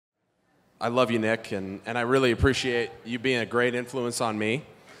I love you, Nick, and I really appreciate you being a great influence on me,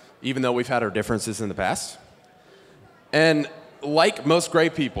 even though we've had our differences in the past. And like most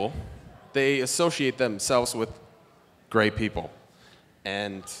great people, they associate themselves with great people.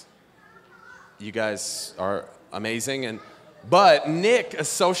 And you guys are amazing. But Nick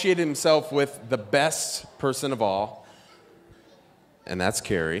associated himself with the best person of all, and that's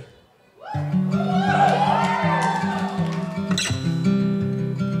Kerry.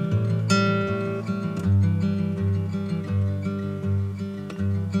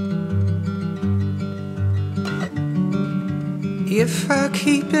 If I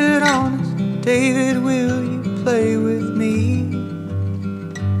keep it honest, David, will you play with me?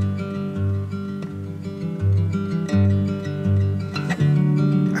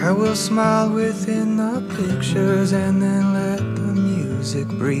 I will smile within the pictures and then let the music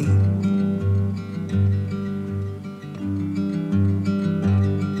breathe.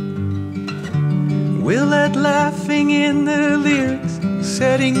 We'll let laughing in the lyrics,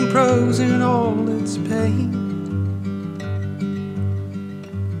 setting prose in all its pain.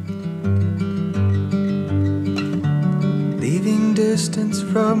 Leaving distance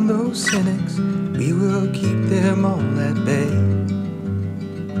from those cynics, we will keep them all at bay.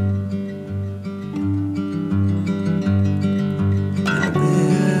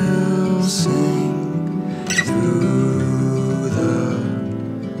 We'll sing through the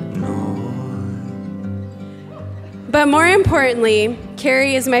noise. But more importantly,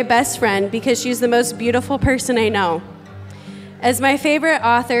 Kerry is my best friend because she's the most beautiful person I know. As my favorite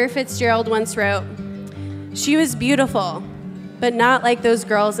author, Fitzgerald, once wrote, "She was beautiful, but not like those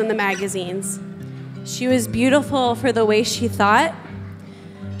girls in the magazines. She was beautiful for the way she thought.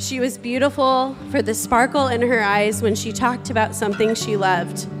 She was beautiful for the sparkle in her eyes when she talked about something she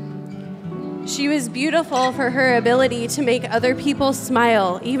loved. She was beautiful for her ability to make other people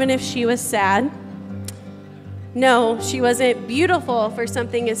smile, even if she was sad. No, she wasn't beautiful for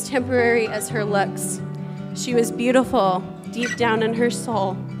something as temporary as her looks. She was beautiful deep down in her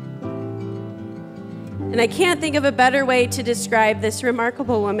soul." And I can't think of a better way to describe this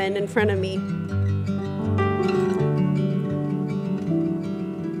remarkable woman in front of me.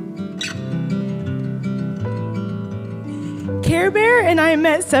 Care Bear and I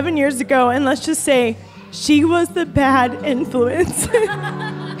met 7 years ago, and let's just say she was the bad influence.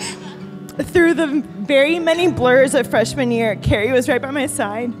 Through the very many blurs of freshman year, Kerry was right by my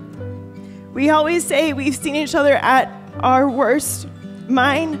side. We always say we've seen each other at our worst.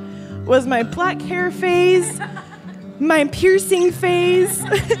 Mine was my black hair phase, my piercing phase,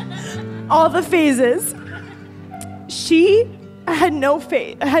 all the phases. She had no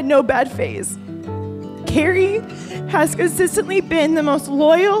bad phase. Kerry has consistently been the most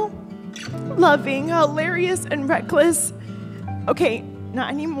loyal, loving, hilarious, and reckless. Okay, not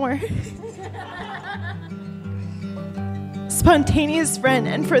anymore. Spontaneous friend,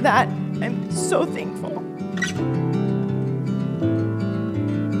 and for that, I'm so thankful.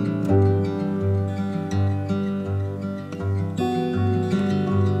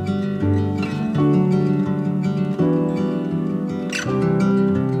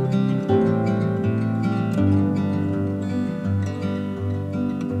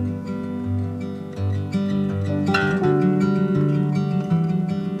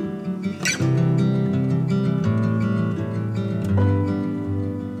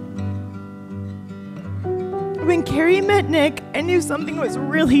 When Kerry met Nick, I knew something was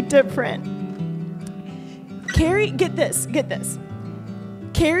really different. Kerry, get this.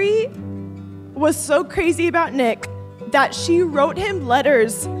 Kerry was so crazy about Nick that she wrote him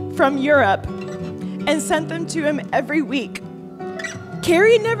letters from Europe and sent them to him every week.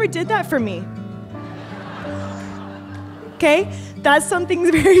 Kerry never did that for me. Okay? That's something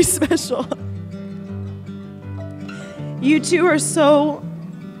very special. You two are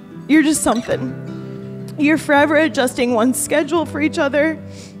you're just something. You're forever adjusting one's schedule for each other,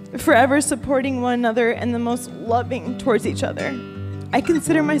 forever supporting one another, and the most loving towards each other. I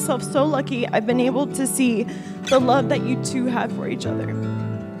consider myself so lucky I've been able to see the love that you two have for each other.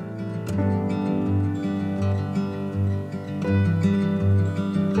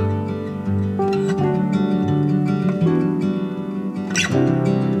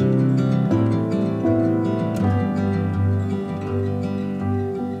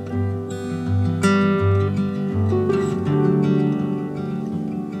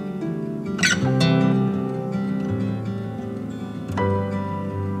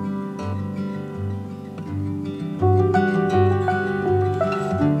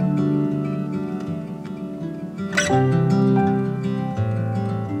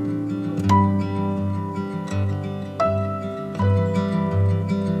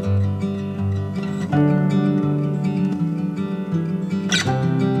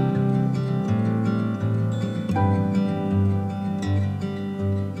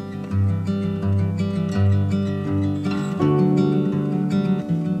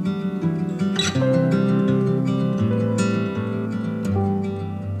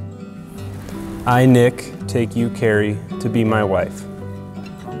 I, Nick, take you, Kerry, to be my wife.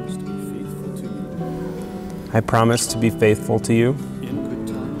 I promise to be faithful to you.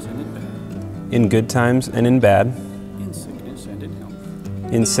 In good times and in bad. In sickness and in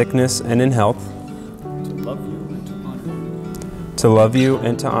health. In sickness and in health. To love you and to honor you. To love you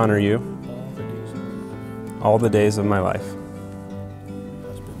and to honor you. All the days of my life.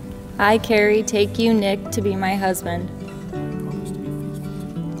 I, Kerry, take you, Nick, to be my husband.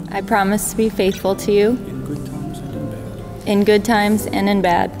 I promise to be faithful to you. In good times and in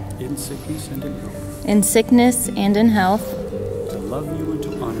bad. In sickness and in health. In sickness and in health. To love you and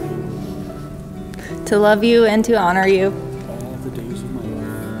to honor you. To love you and to honor you. All the days of my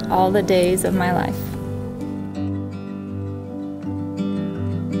life. All the days of my life.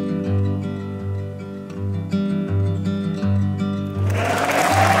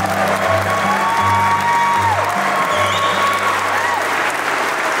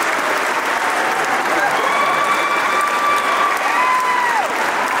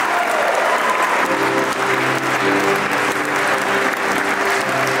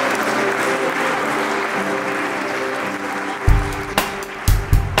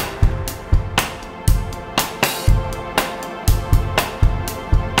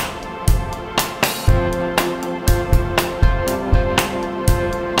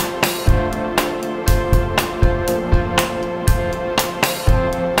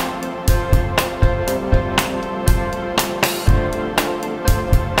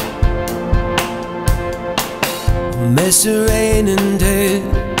 It's raining day,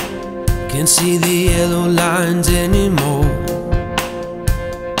 can't see the yellow lines anymore.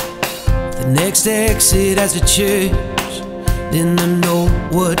 The next exit has a church, then I know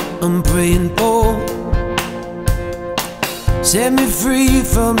what I'm praying for. Set me free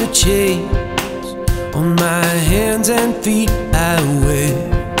from the chains on my hands and feet I wear.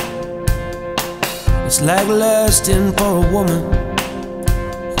 It's like lusting for a woman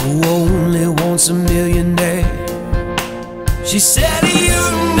who only wants a millionaire. She said, you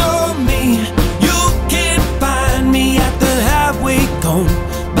know me, you can find me at the halfway cone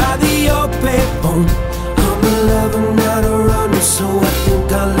by the old payphone. I'm a lover, not a runner, so I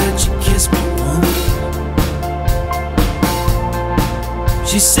think I'll let you kiss me once.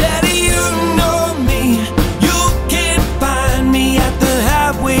 She said, you know me, you can find me at the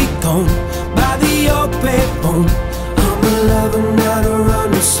halfway cone by the old payphone. I'm a lover, not a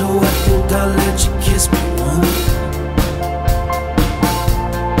runner, so I think I'll let you kiss me once.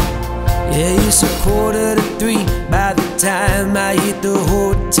 Yeah, it's 2:45 by the time I hit the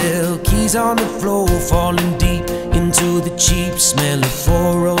hotel. Keys on the floor, falling deep into the cheap smell of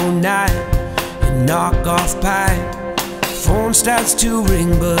 409 and knockoff pie. Phone starts to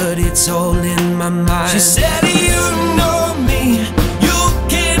ring, but it's all in my mind. She said, you know me, you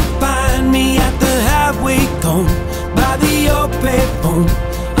can find me at the halfway cone by the old payphone.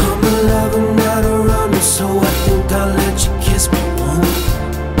 I'm a lover, not a runner, so I think I'll let you kiss me once.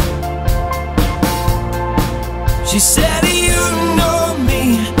 She said, you know me,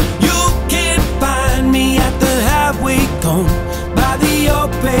 you can find me at the halfway cone by the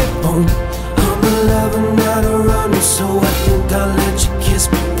old payphone. I'm a lover, not a runner, so I think I'll let you kiss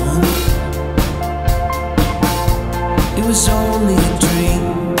me once. It was only a dream.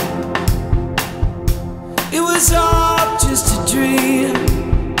 It was all just a dream.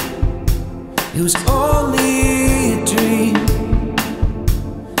 It was only a dream,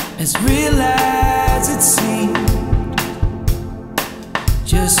 as real as it seemed.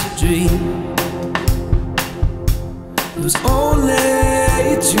 Just a dream. It was only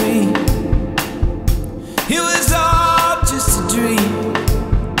a dream. It was all just a dream,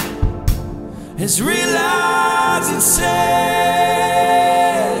 as real as it seems.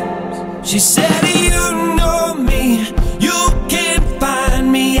 She said, you know me, you can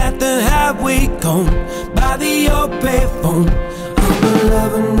find me at the halfway cone by the old payphone. I'm a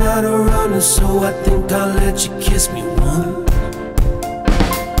lover, not a runner, so I think I'll let you kiss me once.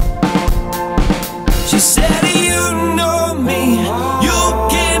 She said, you know me, you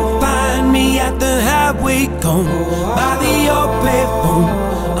can find me at the halfway cone by the old payphone.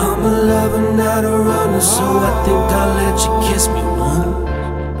 I'm a lover, not a runner, so I think I'll let you kiss me once.